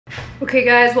Okay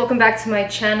guys, welcome back to my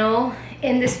channel.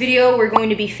 In this video, we're going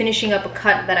to be finishing up a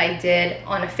cut that I did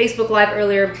on a Facebook Live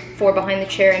earlier for Behind the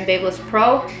Chair in Babyliss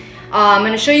Pro. I'm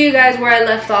going to show you guys where I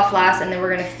left off last, and then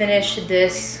we're going to finish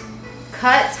this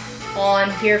cut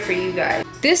on here for you guys.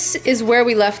 This is where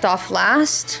we left off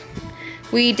last.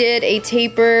 We did a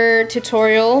taper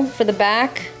tutorial for the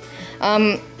back.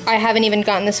 I haven't even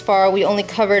gotten this far. We only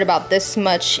covered about this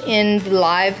much in the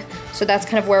live. So that's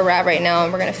kind of where we're at right now,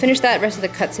 and we're gonna finish that rest of the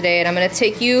cut today, and I'm gonna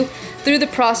take you through the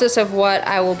process of what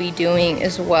I will be doing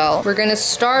as well. We're gonna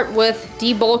start with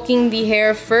debulking the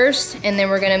hair first, and then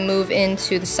we're gonna move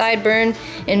into the sideburn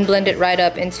and blend it right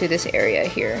up into this area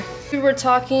here. We were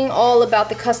talking all about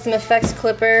the Custom FX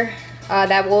clipper.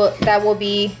 That will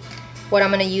be what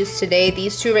I'm gonna use today.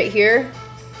 These two right here,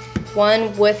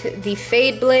 one with the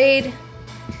fade blade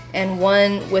and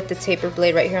one with the taper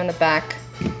blade right here on the back.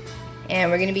 And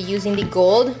we're going to be using the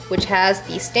gold, which has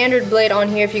the standard blade on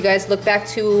here. If you guys look back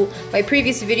to my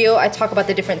previous video, I talk about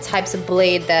the different types of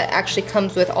blade that actually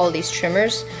comes with all of these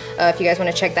trimmers. If you guys want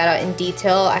to check that out in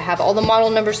detail, I have all the model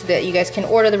numbers so that you guys can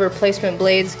order the replacement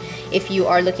blades if you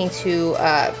are looking to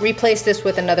replace this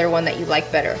with another one that you like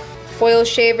better. Foil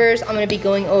shavers, I'm going to be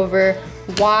going over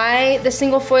why the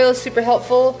single foil is super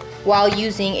helpful while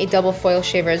using a double foil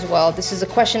shaver as well. This is a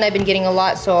question I've been getting a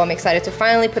lot, so I'm excited to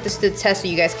finally put this to the test so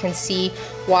you guys can see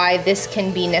why this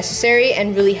can be necessary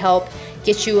and really help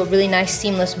get you a really nice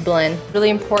seamless blend.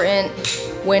 Really important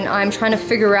when I'm trying to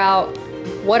figure out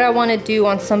what I want to do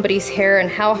on somebody's hair and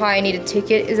how high I need to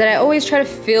take it is that I always try to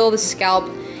feel the scalp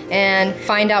and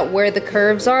find out where the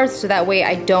curves are, so that way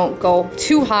I don't go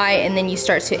too high and then you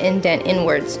start to indent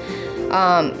inwards.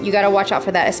 You gotta watch out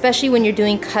for that, especially when you're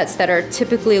doing cuts that are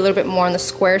typically a little bit more on the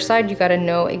square side. You gotta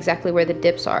know exactly where the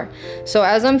dips are. So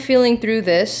as I'm feeling through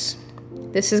this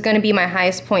is gonna be my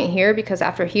highest point here, because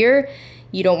after here,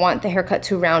 you don't want the haircut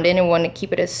to round in and want to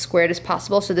keep it as squared as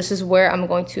possible. So this is where I'm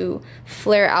going to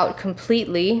flare out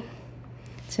completely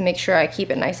to make sure I keep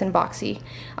it nice and boxy.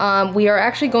 We are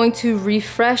actually going to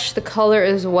refresh the color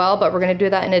as well, but we're gonna do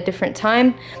that in a different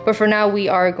time. But for now, we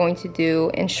are going to do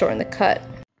and shorten the cut.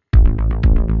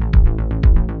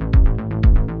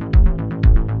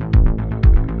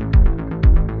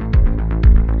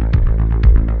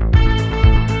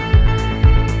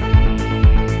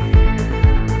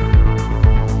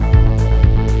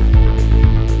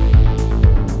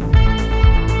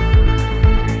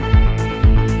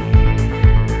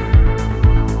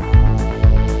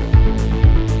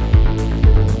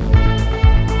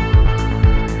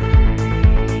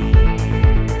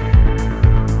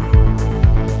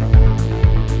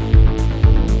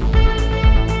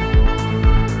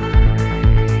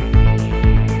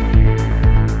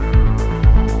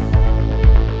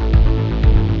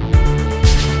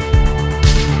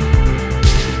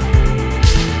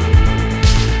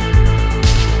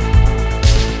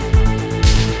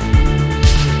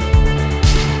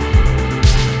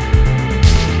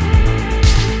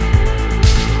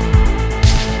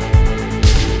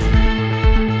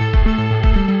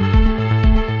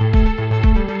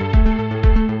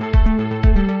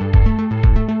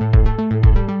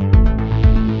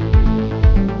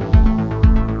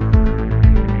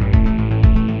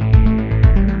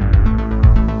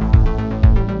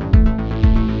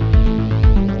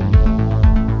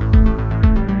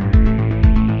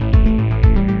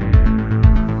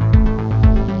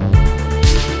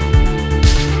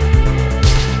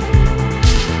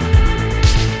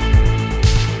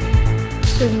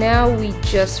 So now we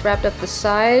just wrapped up the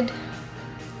side.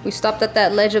 We stopped at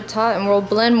that ledge up top, and we'll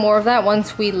blend more of that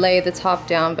once we lay the top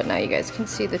down, but now you guys can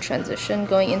see the transition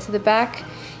going into the back.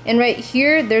 And right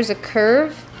here, there's a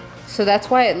curve, so that's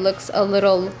why it looks a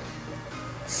little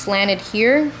slanted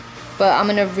here, but I'm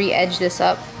gonna re-edge this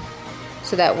up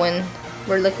so that when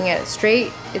we're looking at it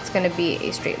straight, it's gonna be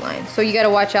a straight line. So you gotta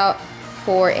watch out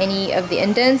for any of the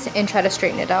indents and try to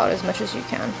straighten it out as much as you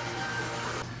can.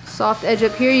 Soft edge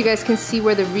up here, you guys can see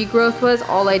where the regrowth was.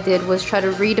 All I did was try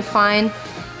to redefine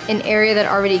an area that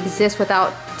already exists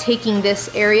without taking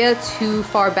this area too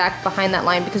far back behind that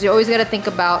line, because you always got to think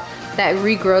about that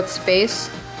regrowth space.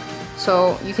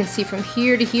 So you can see from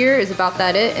here to here is about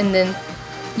that it, and then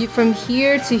from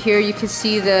here to here you can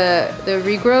see the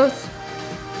regrowth,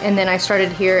 and then I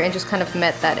started here and just kind of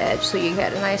met that edge, so you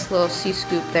get a nice little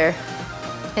C-scoop there.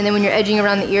 And then when you're edging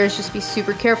around the ears, just be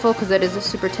super careful because that is a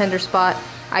super tender spot.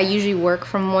 I usually work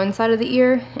from one side of the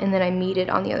ear and then I meet it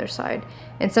on the other side.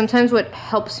 And sometimes what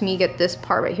helps me get this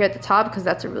part right here at the top, because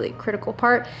that's a really critical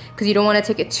part, because you don't want to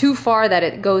take it too far that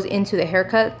it goes into the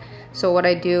haircut. So what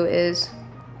I do is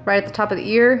right at the top of the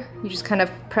ear, you just kind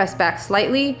of press back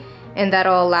slightly and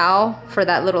that'll allow for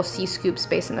that little C-scoop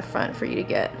space in the front for you to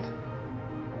get.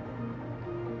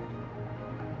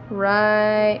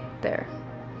 Right there.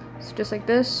 So just like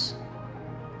this,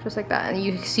 just like that, and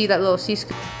you see that little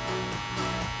C-scoop.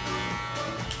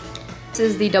 This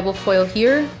is the double foil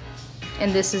here,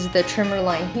 and this is the trimmer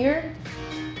line here.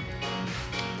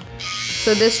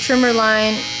 So this trimmer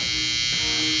line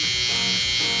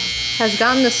has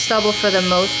gotten the stubble for the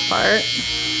most part,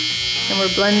 and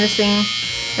we're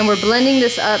blending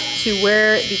this up to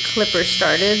where the clipper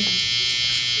started.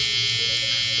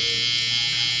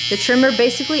 The trimmer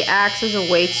basically acts as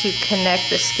a way to connect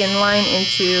the skin line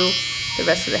into the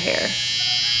rest of the hair.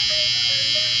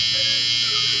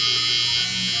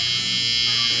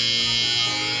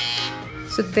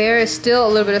 So there is still a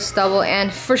little bit of stubble,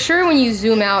 and for sure when you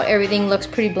zoom out everything looks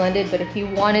pretty blended, but if you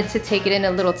wanted to take it in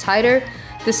a little tighter,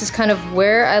 this is kind of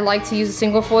where I like to use a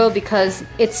single foil because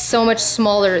it's so much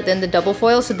smaller than the double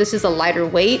foil, so this is a lighter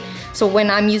weight. So when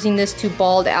I'm using this to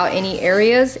bald out any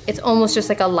areas, it's almost just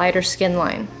like a lighter skin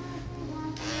line.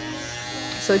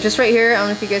 So just right here, I don't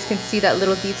know if you guys can see that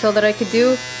little detail that I could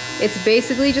do. It's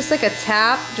basically just like a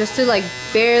tap just to like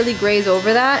barely graze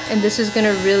over that, and this is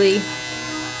gonna really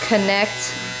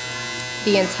connect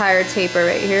the entire taper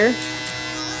right here.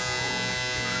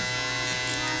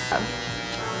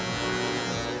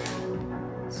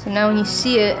 So now when you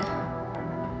see it,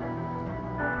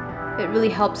 it really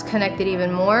helps connect it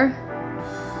even more.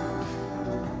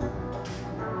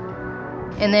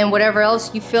 And then whatever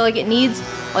else you feel like it needs,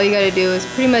 all you gotta do is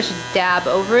pretty much dab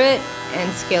over it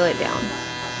and scale it down.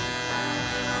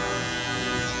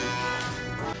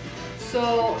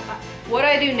 So what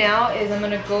I do now is I'm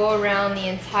gonna go around the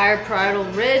entire parietal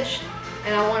ridge,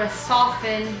 and I wanna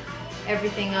soften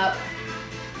everything up.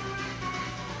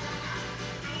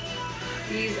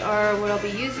 These are what I'll be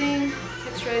using,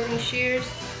 texturizing shears.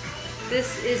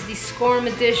 This is the Scorm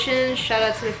edition. Shout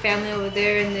out to the family over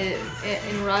there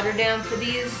in Rotterdam for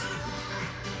these.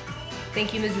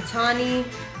 Thank you, Mizutani.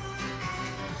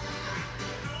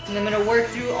 And I'm gonna work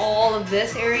through all of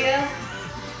this area.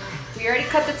 We already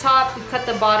cut the top, we cut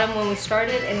the bottom when we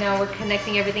started, and now we're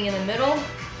connecting everything in the middle.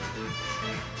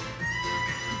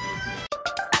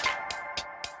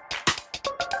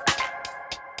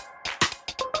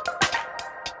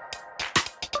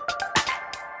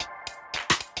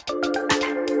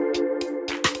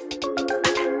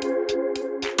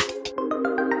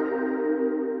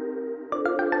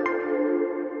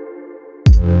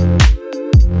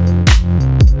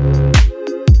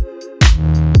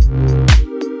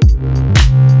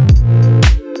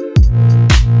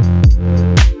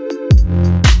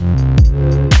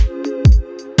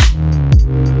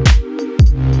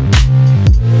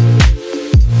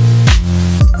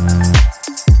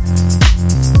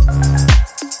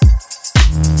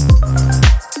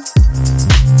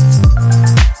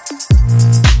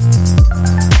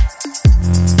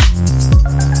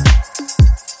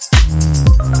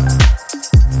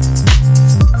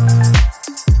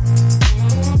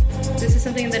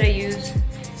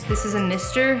 This is a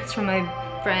mister. It's from my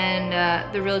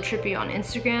friend, The Real Trippy on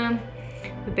Instagram.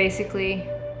 But basically,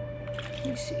 let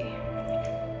me see.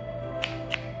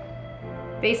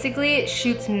 Basically, it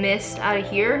shoots mist out of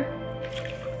here,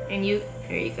 and here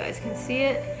you guys can see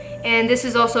it. And this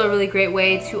is also a really great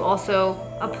way to also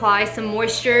apply some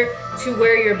moisture to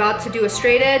where you're about to do a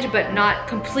straight edge, but not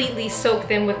completely soak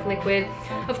them with liquid.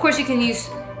 Of course, you can use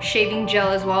shaving gel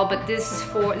as well, but this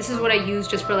is what I use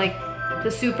just for like the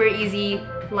super easy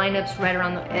lineups right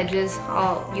around the edges.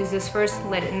 I'll use this first,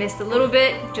 let it mist a little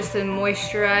bit, just to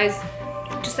moisturize,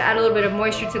 just to add a little bit of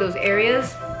moisture to those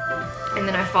areas, and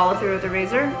then I follow through with the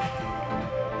razor.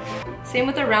 Same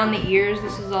with around the ears.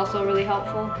 This is also really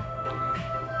helpful.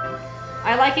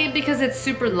 I like it because it's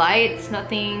super light, it's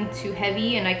nothing too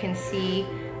heavy, and I can see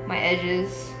my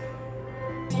edges.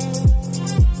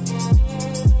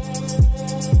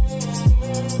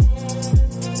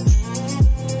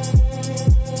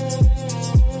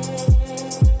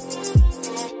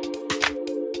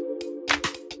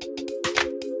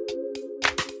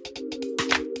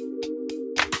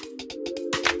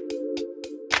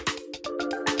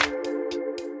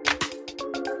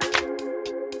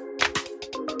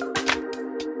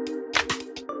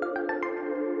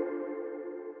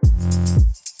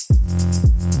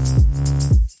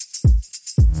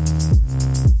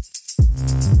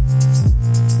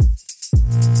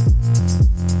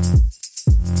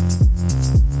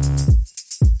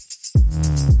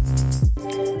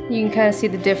 You can kind of see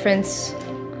the difference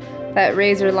that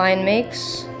razor line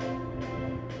makes.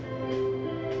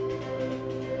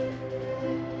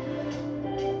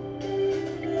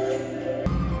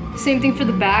 Same thing for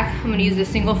the back. I'm gonna use the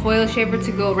single foil shaper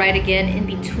to go right again in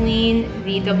between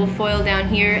the double foil down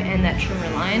here and that trimmer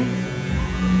line.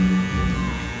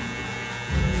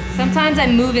 Sometimes I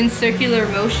move in circular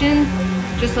motion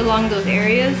just along those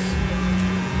areas.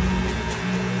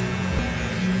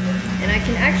 And I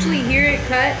can actually hear it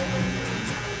cut.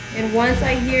 And once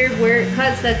I hear where it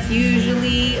cuts, that's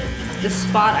usually the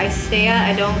spot I stay at.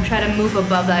 I don't try to move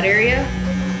above that area.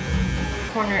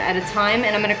 Corner at a time,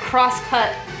 and I'm gonna cross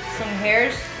cut some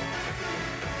hairs,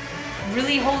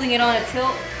 really holding it on a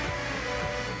tilt,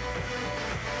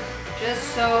 just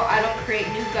so I don't create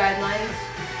new guidelines.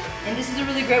 And this is a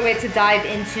really great way to dive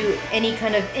into any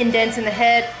kind of indents in the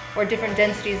head or different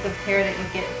densities of hair that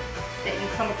you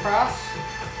come across.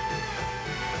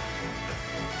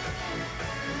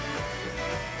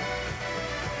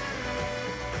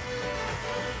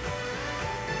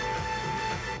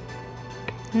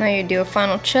 Now you do a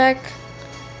final check.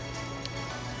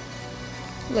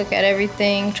 Look at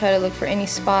everything, try to look for any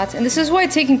spots. And this is why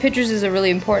taking pictures is a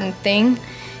really important thing,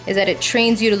 is that it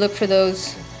trains you to look for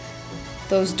those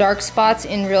dark spots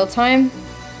in real time.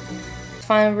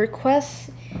 Final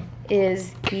request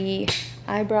is the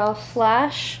eyebrow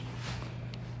flash.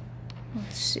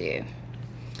 Let's see.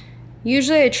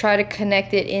 Usually I try to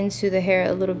connect it into the hair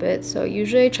a little bit. So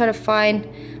usually I try to find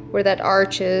where that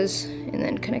arch is and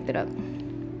then connect it up.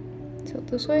 Tilt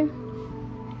this way.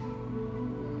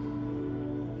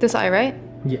 This eye, right?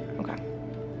 Yeah. Okay.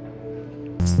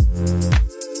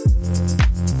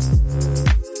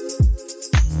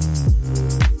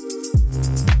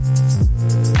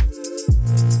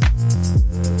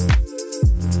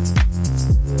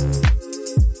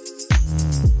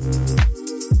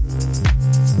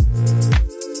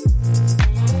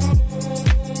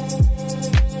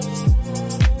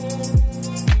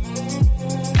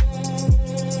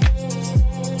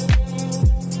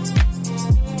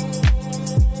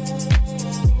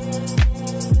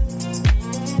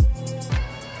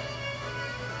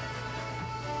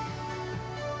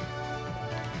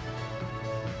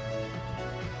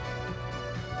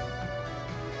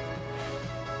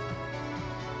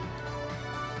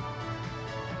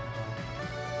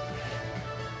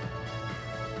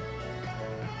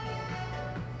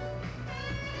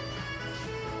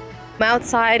 I'm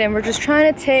outside and we're just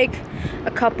trying to take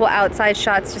a couple outside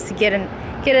shots just to get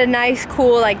a nice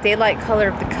cool like daylight color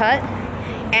of the cut.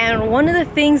 And one of the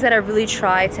things that I really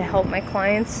try to help my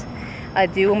clients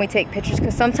do when we take pictures,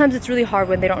 because sometimes it's really hard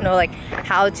when they don't know like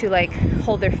how to like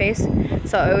hold their face,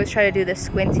 so I always try to do this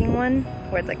squinting one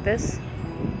where it's like this,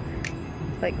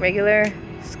 like regular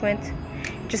squint,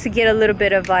 just to get a little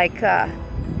bit of like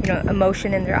you know,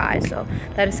 emotion in their eyes. So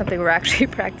that is something we're actually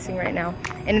practicing right now,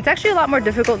 and it's actually a lot more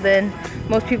difficult than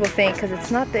most people think because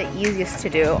it's not the easiest to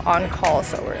do on call.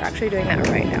 So we're actually doing that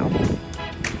right now,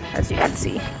 as you can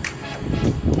see.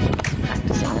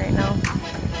 Practicing right now.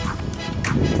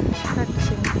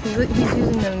 Practicing. He's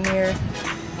using the mirror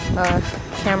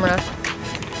camera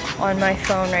on my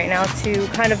phone right now to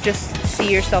kind of just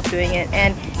see yourself doing it,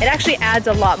 and it actually adds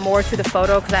a lot more to the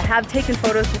photo because I have taken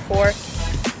photos before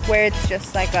where it's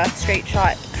just like a straight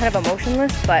shot, kind of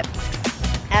emotionless, but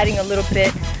adding a little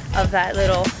bit of that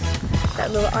little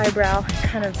eyebrow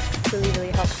kind of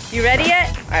really helps. You ready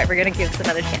yet? All right, we're gonna give this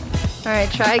another chance. All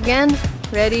right, try again.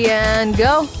 Ready and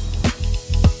go.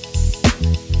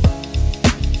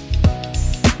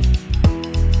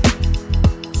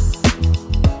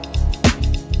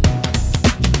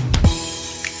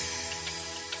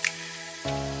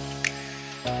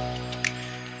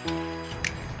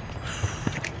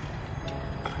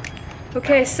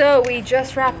 Okay, so we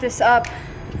just wrapped this up,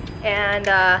 and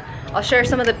I'll share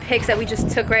some of the pics that we just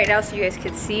took right now so you guys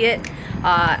could see it.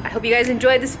 I hope you guys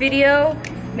enjoyed this video.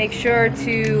 Make sure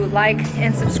to like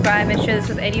and subscribe and share this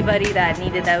with anybody that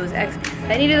needed those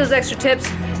extra tips.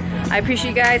 I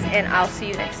appreciate you guys, and I'll see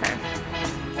you next time.